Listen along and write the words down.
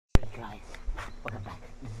guys, welcome back.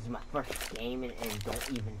 This is my first game and don't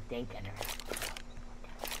even think I never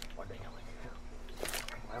or do I know what to do?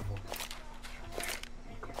 Werewolf.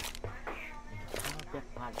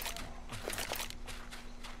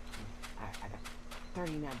 Alright, I got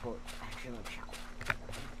 39 bullets. Actually, let me shot.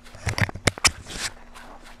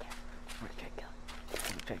 I'm gonna try to kill it. I'm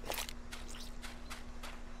gonna try to kill it.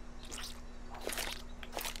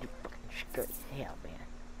 You fucking scary as hell, man.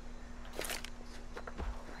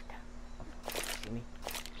 See me?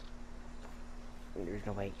 There's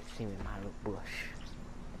no way you can see me in my little bush.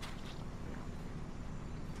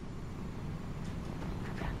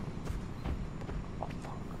 Oh,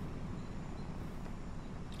 fuck.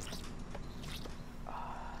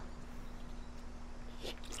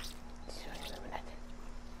 Shit. So I remember that.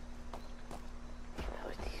 That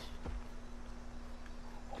was these.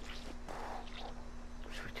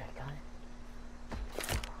 Should we try to kill it?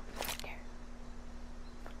 Right there.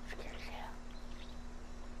 Scared as hell.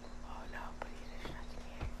 Oh no, buddy, there's nothing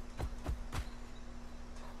here.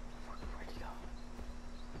 Where'd he go?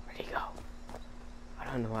 Where'd he go? I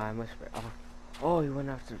don't know why I must be. Oh, he went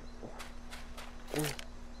after. Oh.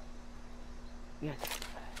 Yes.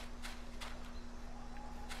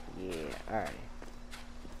 Yeah, alright.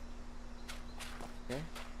 Okay.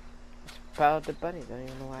 Let's follow the buddy. Don't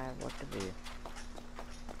even know why I want the video.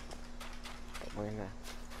 But we're gonna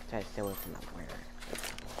try to stay away from that weird.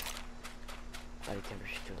 Body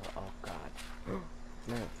temperature too low. Oh god. I'm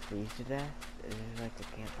gonna freeze to death. Is there like a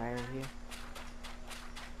campfire here?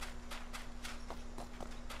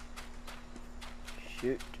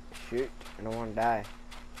 Shoot, shoot. I don't wanna die.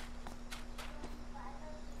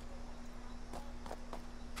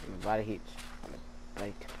 My body heats. My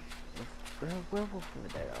body temperature. Werewolf over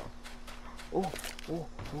there though.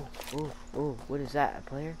 Oh, what is that? A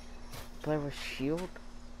player? A player with shield?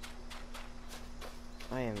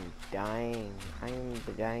 I am dying. I am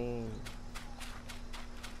dying.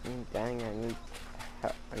 I'm dying. I need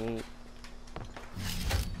help. I need.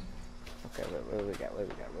 Okay, what we got? What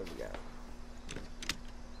we got?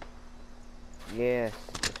 Yes,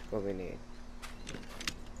 that's what we need.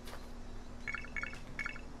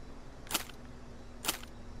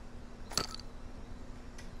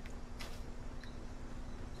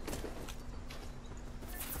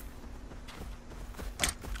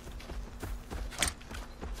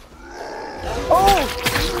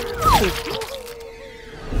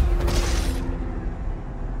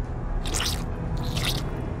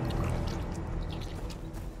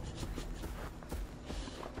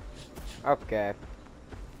 Okay.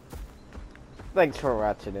 Thanks for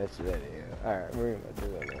watching this video. Alright, we're gonna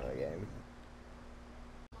do another game.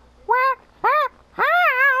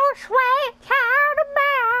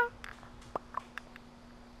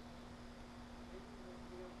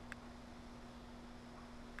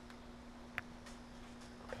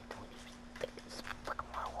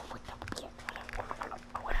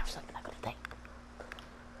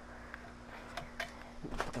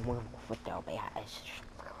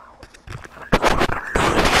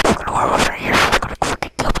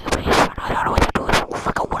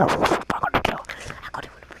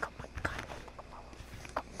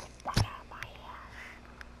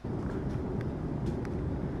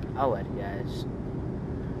 Alright guys,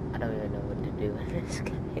 I don't even know what to do in this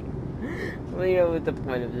game. I don't even know what the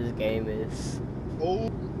point of this game is.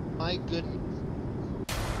 Oh my goodness.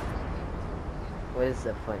 What is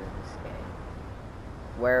the point of this game?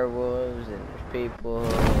 Werewolves and there's people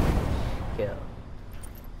kill.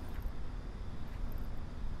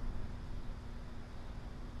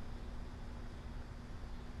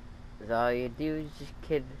 Cause all you do is just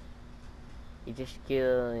kill. You just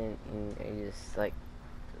kill and you just like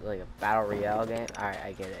a battle royale game. Alright,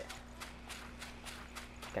 I get it.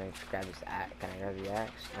 Can I just grab this axe? Can I grab the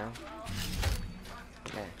axe? No?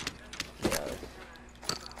 Yeah.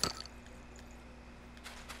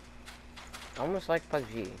 Almost like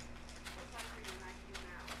PUBG.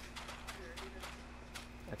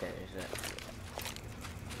 Okay, there's that.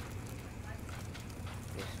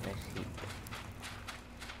 This nice heat.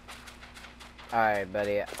 Alright,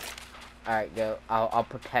 buddy. Alright, go. I'll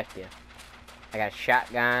protect you. I got a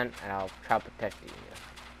shotgun, and I'll try to protect you.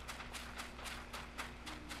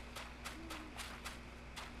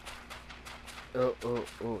 Oh,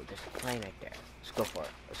 there's a plane right there. Let's go for it.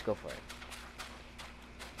 Let's go for it.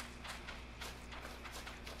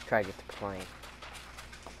 Try to get the plane.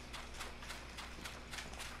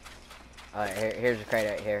 Alright, here's a crate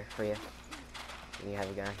right here for you. You have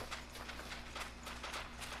a gun.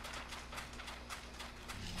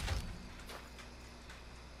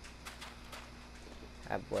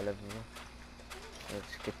 Have whatever.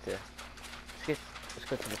 Let's get Let's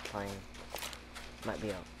go to the plane. Might be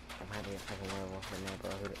a fucking werewolf in there,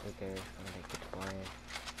 bro. Who cares? I'm gonna get the plane.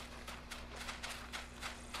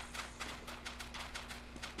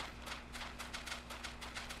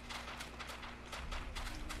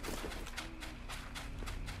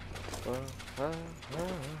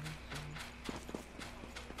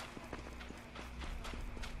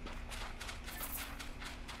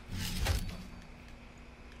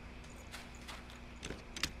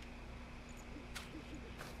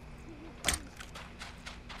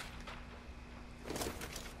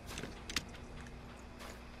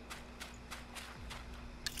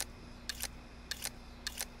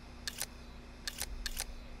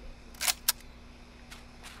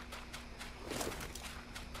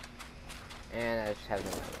 And I just have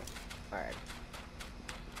no ammo. Alright.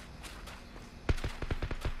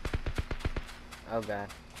 Oh god.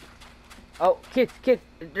 Oh, kid!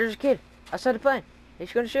 There's a kid outside the plane.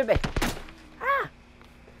 He's gonna shoot me. Ah!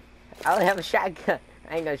 I only have a shotgun.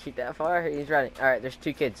 I ain't gonna shoot that far. He's running. Alright, there's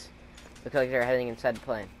 2 kids. Look like they're heading inside the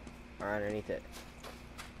plane. Or underneath it.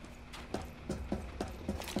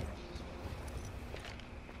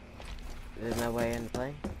 There's no way in the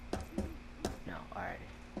plane? No, alright.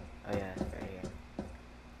 Oh yeah, it's right here.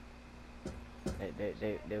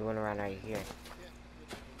 They went around right here.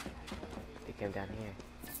 They came down here.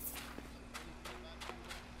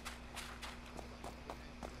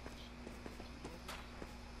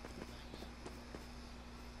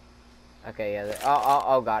 Okay, yeah.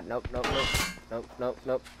 Oh god, nope,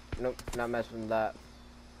 not messing with that.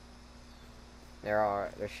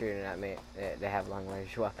 They're shooting at me. They have long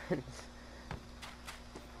range weapons.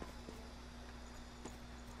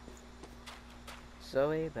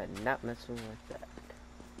 Sorry, but not messing with that.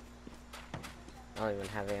 I don't even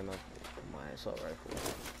have ammo for my assault rifle.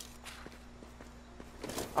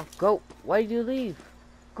 Oh, go! Why did you leave?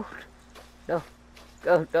 Go! No,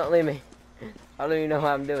 go! Don't leave me. I don't even know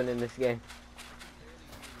what I'm doing in this game.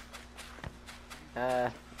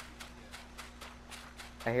 I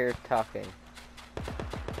hear talking.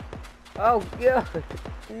 Oh, goat!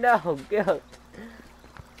 No, goat!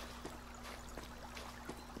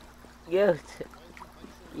 Goat!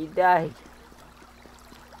 You died.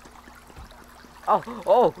 Oh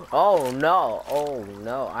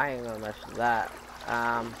no, I ain't gonna mess with that.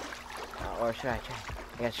 Or should I try?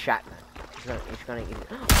 I got a shotgun. He's gonna eat it.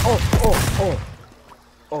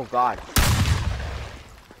 Oh god.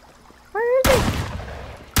 Where is he?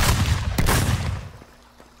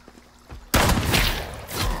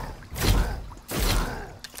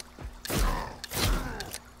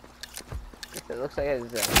 It looks like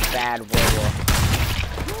it's a bad werewolf.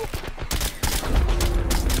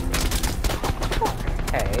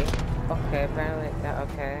 Okay, apparently,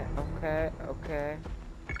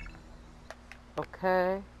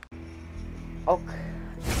 okay.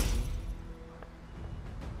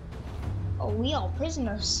 Oh, we all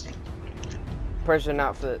prisoners. Prison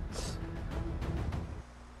outfits.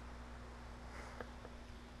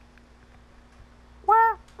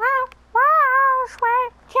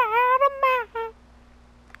 Sweet child of mine.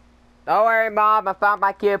 Don't worry, Mom, I found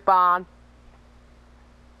my coupon.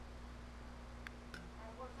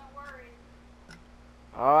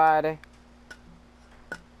 Alrighty.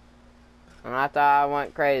 And I thought I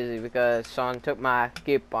went crazy because someone took my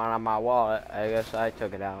coupon out of my wallet. I guess I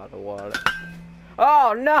took it out of the wallet.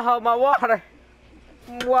 Oh no, my water!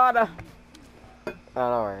 Water! Oh,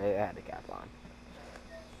 don't worry, I had the cap on.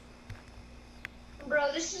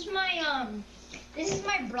 Bro, this is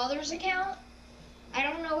my brother's account. I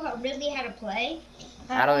don't know really how to play.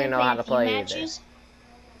 I don't even know how to play matches. either.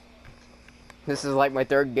 This is like my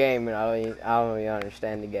 3rd game, and I don't even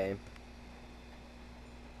understand the game.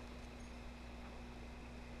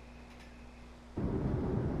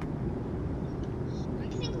 I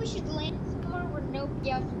think we should land somewhere where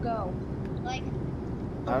nobody else will go. Like,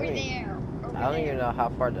 over there. I don't even know how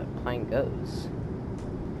far the plane goes.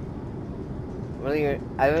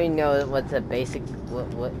 I don't even know what's the basic,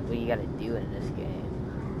 what you gotta do in this game.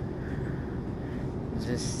 It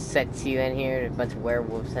just sets you in here, a bunch of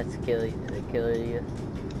werewolves sets to kill you.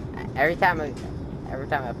 Every time I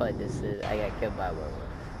play this, I get killed by a werewolf.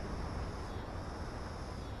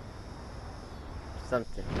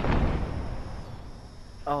 Something.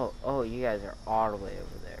 Oh, you guys are all the way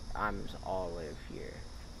over there. I'm just all the way over here.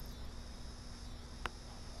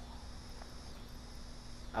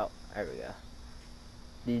 Oh, there we go.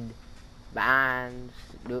 Did vines,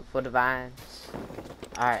 do it for the vines.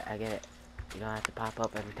 Alright, I get it. You don't have to pop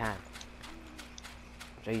up every time.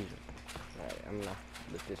 Jesus. Alright, I'm gonna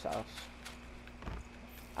lift this house.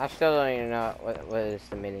 I still don't even know what is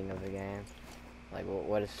the meaning of the game. Like,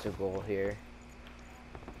 what is the goal here?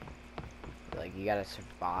 Like, you gotta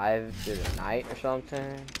survive through the night or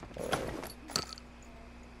something? Or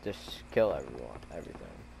just kill everything.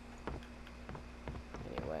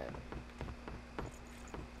 Anyway.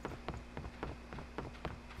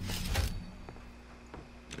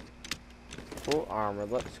 Full armor,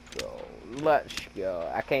 let's go. Let's go.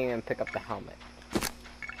 I can't even pick up the helmet.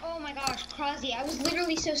 Oh my gosh, Krozzy, I was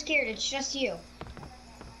literally so scared. It's just you.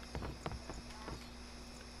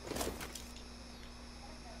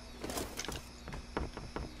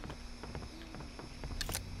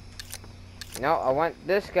 No, I want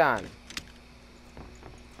this gun.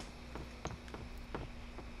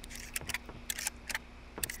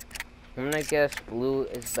 I'm gonna guess blue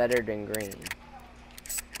is better than green.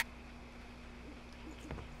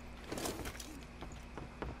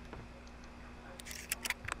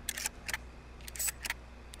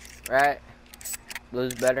 Right?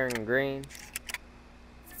 Blue's better than green.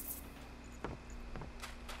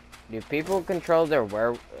 Do people control their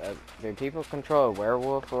do people control a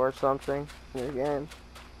werewolf or something in the game?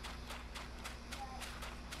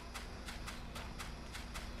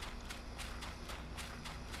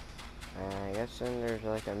 I guess then there's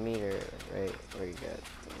like a meter right where you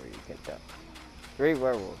can tell. 3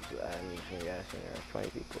 werewolves. I'm just guessing there are 20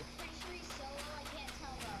 people. Pretty sure he's solo. I can't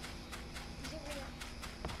tell though. He's over there.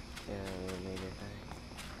 Yeah, the meter thing.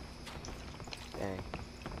 Dang.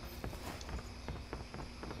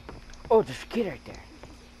 Oh, there's a kid right there.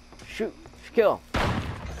 Shoot. Kill.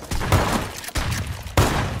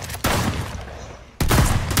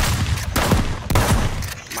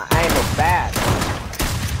 My aim is bad.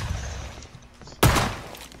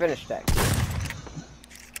 Finish that kid.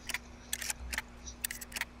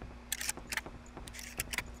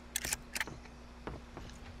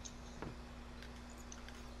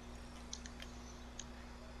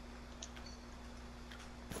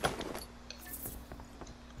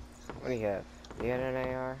 What do you have? You had an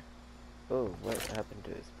AR? Oh, what happened to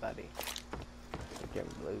his body? Freaking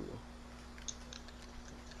blue.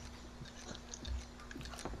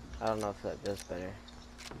 I don't know if that does better.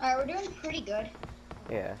 Alright, we're doing pretty good.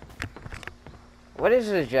 Yeah. What is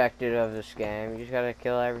the objective of this game? You just gotta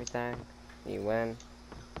kill everything. You win.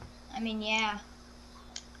 I mean, yeah.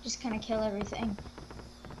 Just kind of kill everything.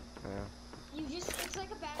 Yeah. It's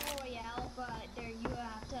like a battle royale, but there you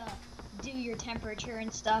have to do your temperature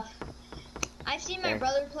and stuff. I've seen my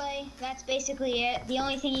brother play. That's basically it. The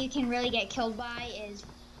only thing you can really get killed by is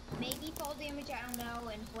maybe fall damage, I don't know,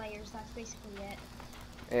 and players. That's basically it.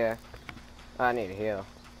 Yeah. I need a heal.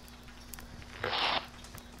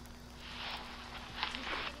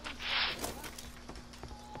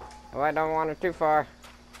 Oh, I don't want it too far.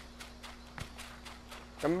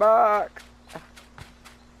 Come back.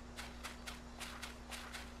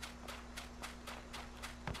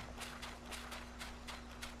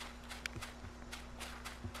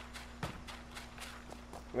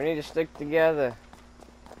 We need to stick together.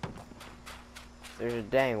 There's a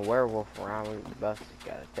dang werewolf around. We both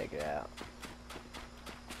gotta take it out.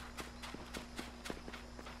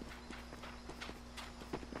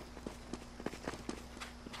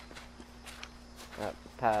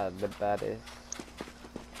 The bodies.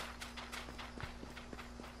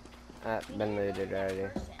 Been looted already.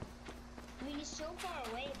 I mean, he's so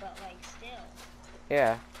far away, but like still.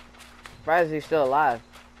 Yeah. Why is he still alive?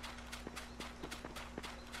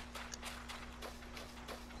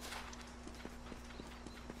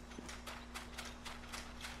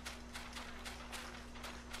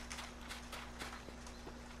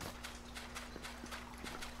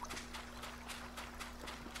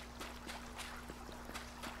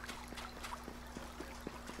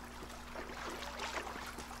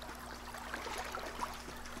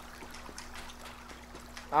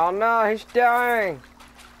 Oh no, he's dying!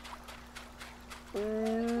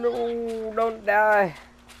 No, don't die.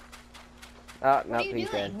 Oh, no, he's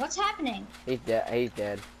dead. What's happening? He's dead. He's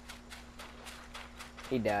dead.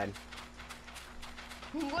 He died.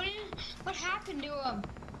 What happened to him?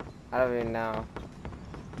 I don't even know.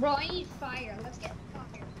 Bro, I need fire. Let's get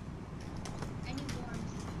fire. I need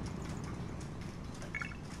warmth.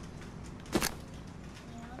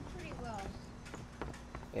 Yeah, I'm pretty well.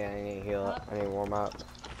 Yeah, I need to heal up. I need to warm up.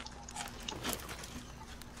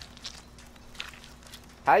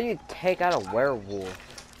 How do you take out a werewolf?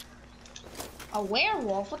 A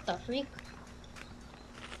werewolf? What the freak?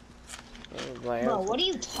 Like, bro, what are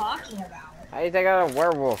you talking about? How do you take out a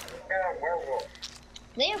werewolf?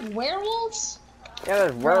 They have werewolves? Yeah,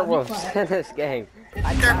 there's werewolves in this game.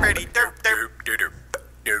 I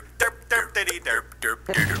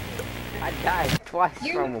died twice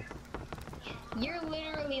from them. You're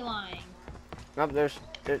literally lying. Nope, there's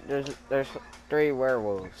 3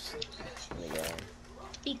 werewolves. in the game.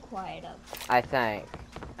 Be quiet up. I think.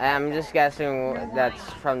 I'm just guessing You're that's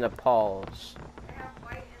lying. from the polls.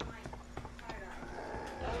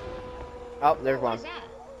 Oh, there's What one. is that?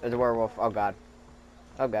 There's a werewolf. Oh god.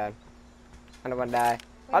 Oh god. I don't want to die. Wait,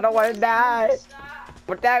 I don't what want was to that die. noise?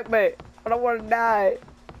 Protect me. I don't want to die.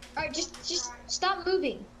 Alright, just stop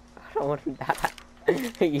moving. I don't want to die.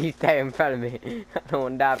 You stay in front of me. I don't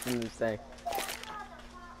want to die from this thing.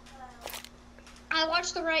 I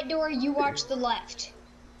watch the right door, you watch the left.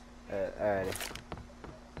 Alrighty.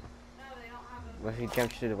 What if he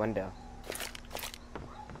jumps through the window?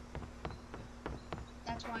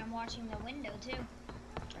 That's why I'm watching the window too.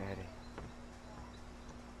 Alrighty.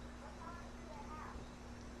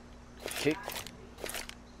 Shoot.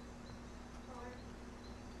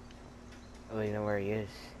 Oh, you know where he is.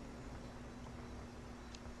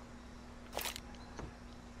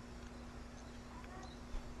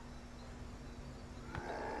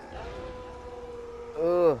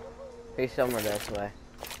 Ooh, he's somewhere this way.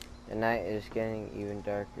 The night is getting even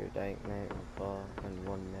darker. Dark night will fall in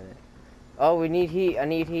 1 minute. Oh, we need heat. I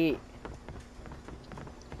need heat.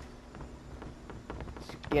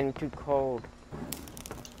 It's getting too cold.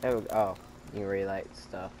 There we go. Oh, you relight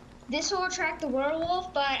stuff. This will attract the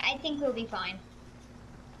werewolf, but I think we'll be fine.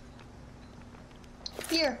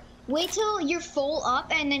 Here, wait till you're full up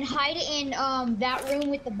and then hide it in that room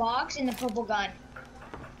with the box and the purple gun.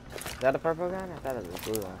 Is that a purple gun? I thought it was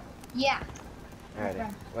a blue one. Yeah. Alrighty. Okay.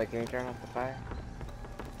 Wait, can you turn off the fire?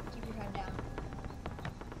 Keep your head down.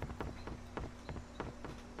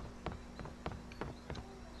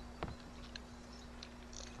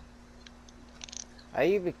 How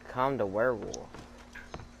you become the werewolf?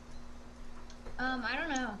 I don't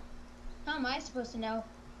know. How am I supposed to know?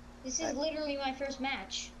 This is literally my first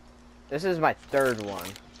match. This is my third one.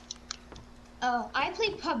 Oh, I play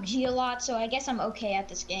PUBG a lot, so I guess I'm okay at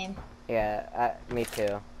this game. Yeah, me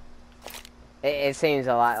too. It seems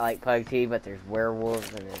a lot like PUBG, but there's werewolves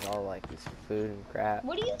and there's all like this food and crap.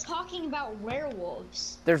 What are you talking about,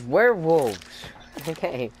 werewolves? There's werewolves.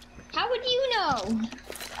 Okay. How would you know?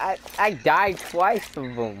 I died twice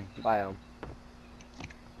of them by them.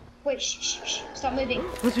 Wait, shh, stop moving.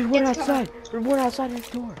 There's one Get to outside. cover. There's one outside his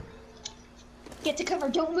door. Get to cover,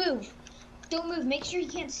 don't move. Don't move, make sure he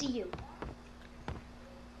can't see you.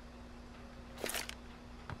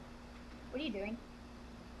 What are you doing?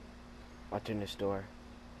 Watching this door.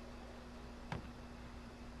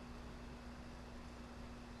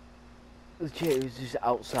 Legit, it was just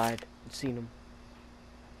outside. I'd seen him.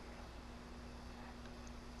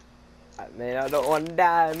 Man, I don't want to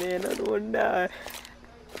die, man. I don't want to die.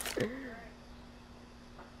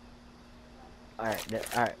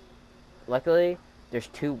 Alright. Luckily, there's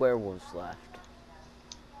 2 werewolves left.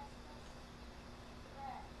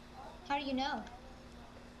 How do you know?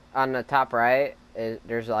 On the top right,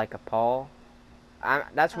 there's like a pole.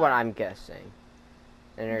 That's what I'm guessing.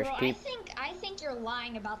 And there's Bro, people. I think you're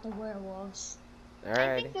lying about the werewolves. I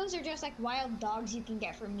Alright. think those are just like wild dogs you can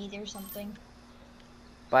get from meat or something.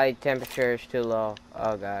 Body temperature is too low.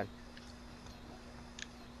 Oh god.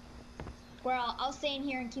 Well, I'll stay in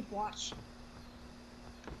here and keep watch.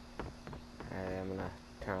 Alright, I'm gonna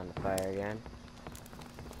turn on the fire again.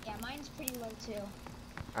 Yeah, mine's pretty low too.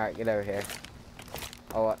 Alright, get over here.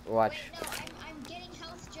 Oh, watch. Wait, no, I'm getting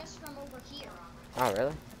health just from over here. Oh,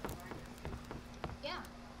 really? Yeah.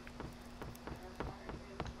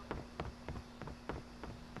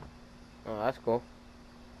 Oh, that's cool.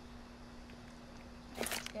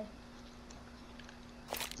 That's good.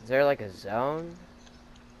 Is there like a zone?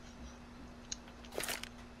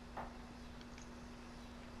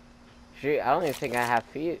 Shoot, I don't even think I have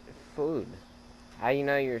food. How you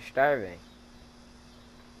know you're starving?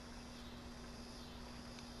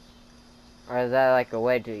 Or is that like a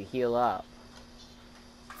way to heal up?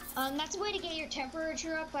 That's a way to get your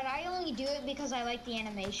temperature up, but I only do it because I like the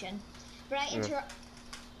animation. But I interrupt.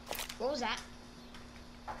 What was that?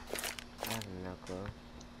 I have no clue.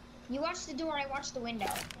 You watch the door, I watch the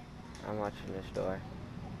window. I'm watching this door.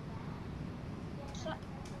 So,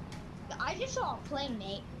 I just saw a plane,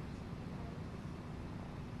 mate.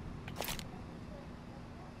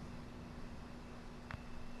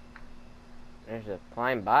 There's a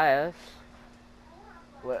plane by us.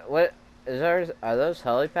 What is there? Are those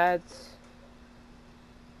helipads?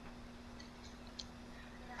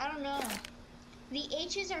 I don't know. The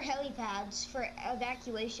H's are helipads for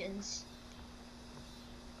evacuations.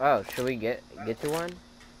 Oh, should we get to one?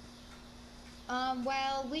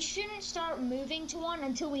 Well, we shouldn't start moving to one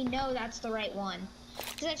until we know that's the right one.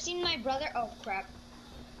 Because I've seen my brother. Oh crap.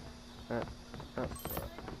 Oh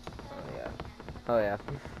yeah. Oh yeah.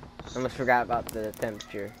 I almost forgot about the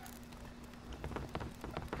temperature.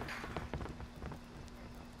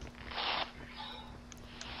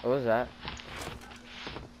 What was that?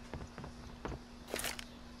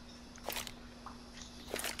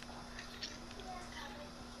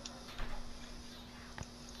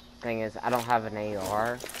 Thing is, I don't have an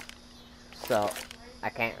AR, so I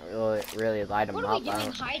can't really light them What up. are we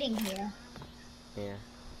doing hiding here? Yeah.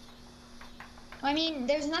 I mean,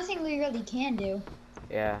 there's nothing we really can do.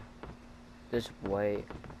 Yeah. Just wait.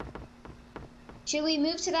 Should we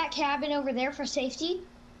move to that cabin over there for safety?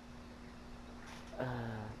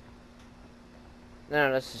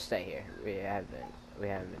 No, let's just stay here. We haven't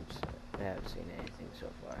seen anything so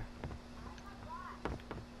far.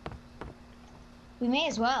 We may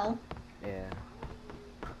as well. Yeah.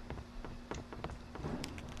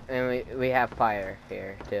 And we have fire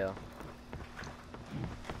here too.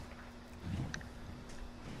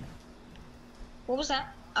 What was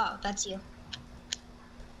that? Oh, that's you.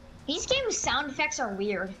 These game's sound effects are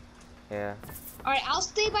weird. Yeah. Alright, I'll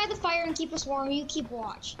stay by the fire and keep us warm. You keep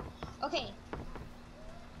watch. Okay.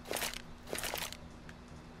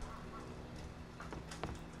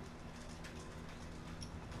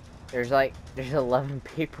 There's 11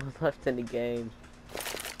 people left in the game. I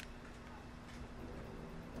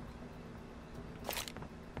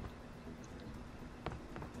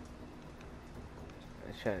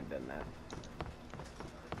shouldn't have done that.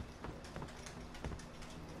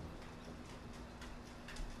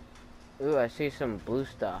 Ooh, I see some blue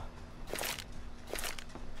stuff.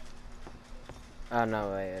 Oh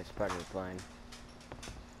no, wait, it's part of the plane.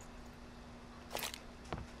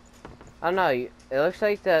 Oh no, it looks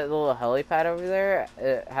like that little helipad over there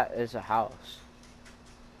is a house.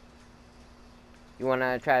 You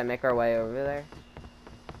wanna try to make our way over there?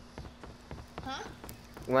 Huh?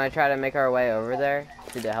 You wanna try to make our way over there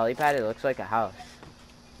to the helipad? It looks like a house.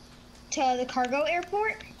 To the cargo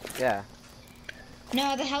airport? Yeah.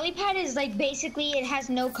 No, the helipad is like basically it has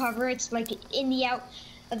no cover. It's like in the out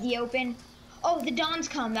of the open. Oh, the Dawn's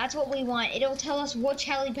come. That's what we want. It'll tell us which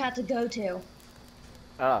helipad to go to.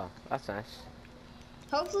 Oh, that's nice.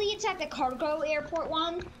 Hopefully it's at the cargo airport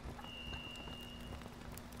one.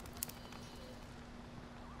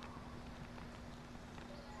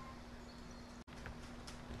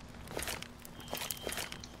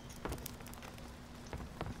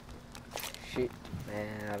 Shoot,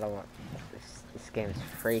 man, I don't want this game is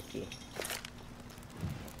freaky.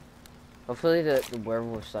 Hopefully the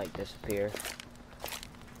werewolves like disappear.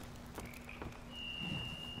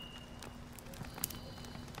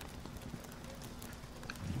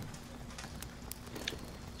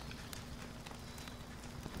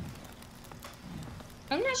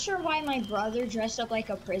 I'm not sure why my brother dressed up like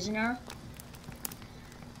a prisoner.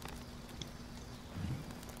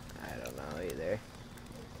 I don't know either.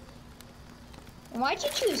 Why'd you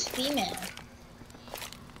choose female?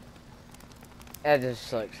 It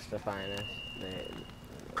just looks the finest. It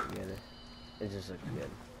just looks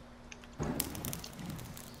good.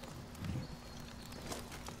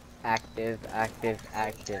 Active, active,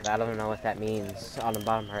 active. I don't know what that means. On the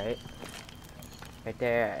bottom right. Right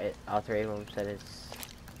there, all three of them said it's...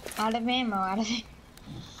 Out of ammo, out of...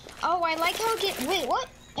 Oh, I like how Wait, what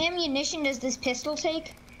ammunition does this pistol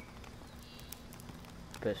take?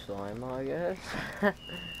 pistol ammo, I guess. I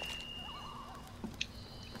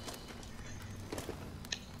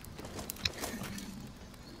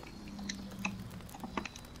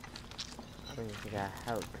don't think I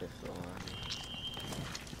have a pistol on me.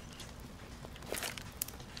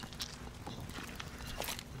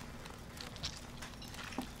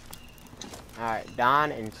 Alright,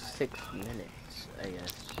 dawn in 6 minutes, I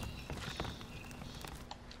guess.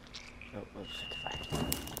 Oh,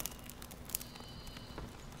 65.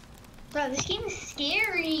 Bro, this game is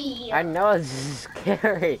scary. I know it's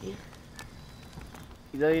scary.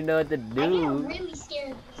 You don't even know what to do. I get really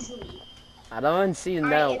scared easily. I don't want to see you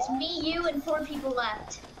Alright, know. it's me, you, and 4 people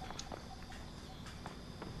left.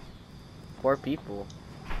 4 people.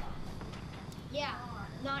 Yeah,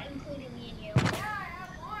 not including me and you.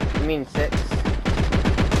 You mean 6?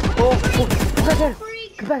 Oh, get back in!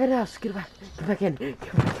 Freak. Get back in the house! Get back! Get back in!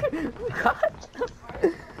 Get back in! God!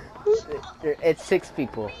 It's 6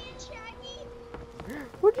 people.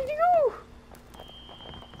 Where did you go?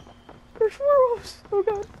 There's werewolves! Oh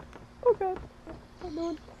god! Oh god! Oh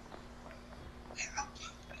no!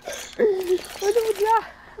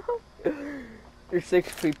 Oh no! There's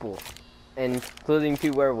 6 people, including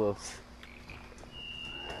 2 werewolves.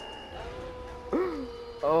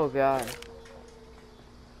 Oh god.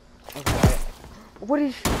 Okay. What?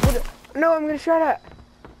 No, I'm gonna shot at.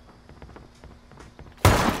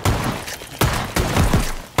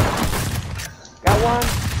 Got one.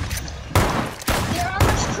 Their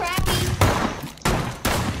armor's crappy.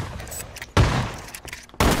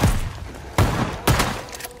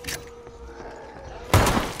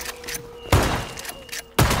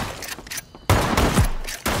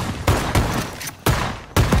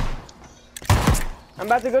 I'm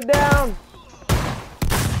about to go down.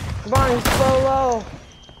 Come on, he's so low.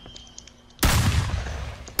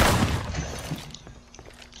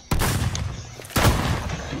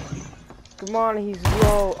 Come on, he's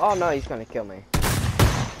low. Oh no, he's gonna kill me.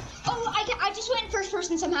 Oh, I just went first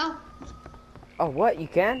person somehow. Oh, what? You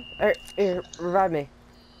can? Here, revive me.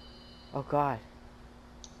 Oh god.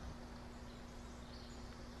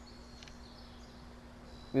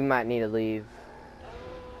 We might need to leave.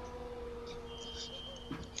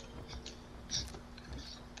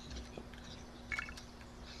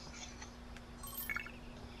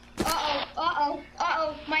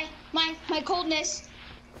 Uh-oh, my coldness.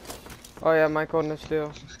 Oh yeah, my coldness too.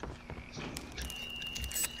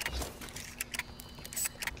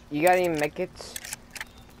 You got any medkits?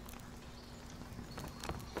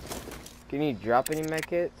 Can you drop any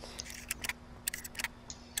medkits?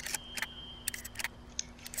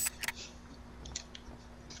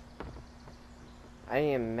 I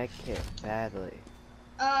need a medkit badly.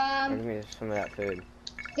 Give me some of that food.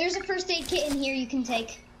 There's a first aid kit in here you can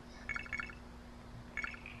take.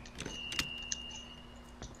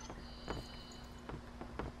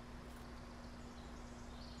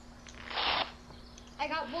 I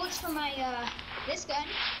got bullets for my, this gun.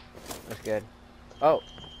 That's good. Oh.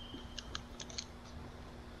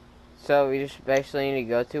 So we just basically need to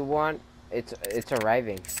go to one. It's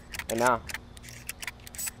arriving right now.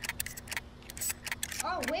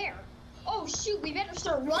 Oh, where? Oh, shoot, we better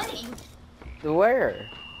start running. Where?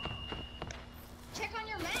 Check on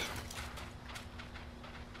your map.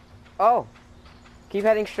 Oh. Keep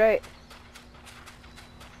heading straight.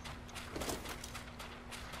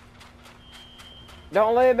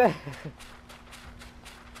 Don't leave it.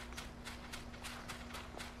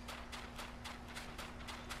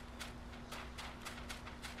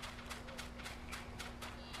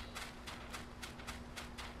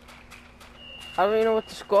 I don't even know what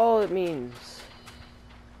the skull it means.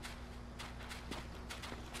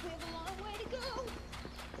 We have a long way to go.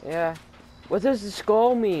 Yeah. What does the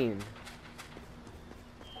skull mean?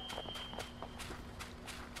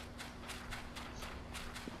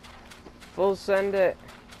 Full send it.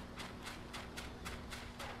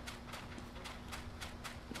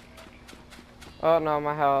 Oh no,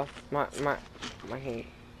 my health. My heat.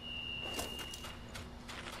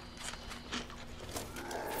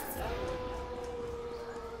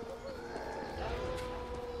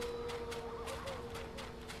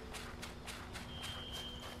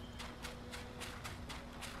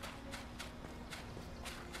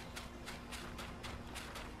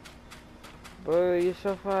 Boo, you're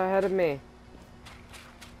so far ahead of me.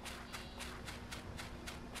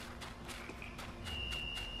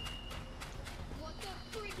 What the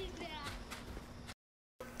freak is that?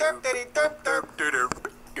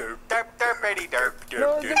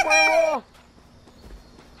 No, it's a werewolf!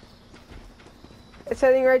 It's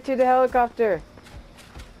heading right to the helicopter.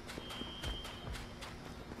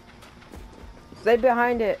 Stay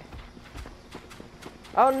behind it.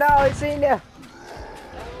 Oh no, it's seen you.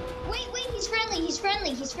 Wait,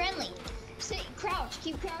 he's friendly. Stay, crouch,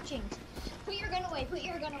 keep crouching. Put your gun away.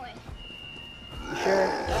 You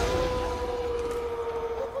sure?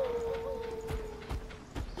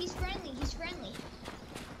 He's friendly.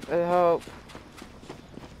 I hope.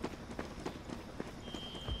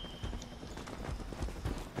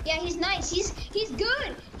 Yeah, he's nice. He's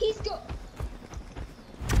good.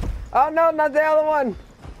 Oh no, not the other one.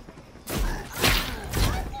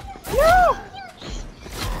 No!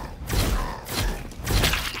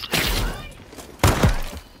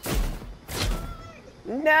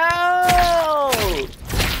 No!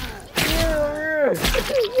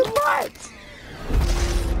 You what?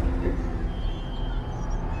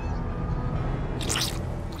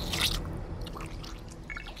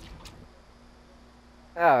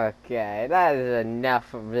 Okay, that is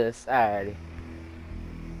enough of this already.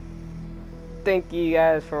 Thank you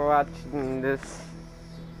guys for watching this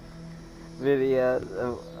video.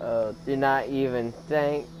 Do not even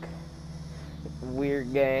think.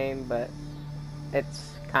 Weird game, but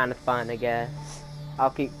it's kind of fun, I guess.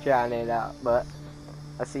 I'll keep trying it out, but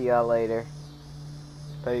I'll see y'all later.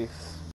 Peace.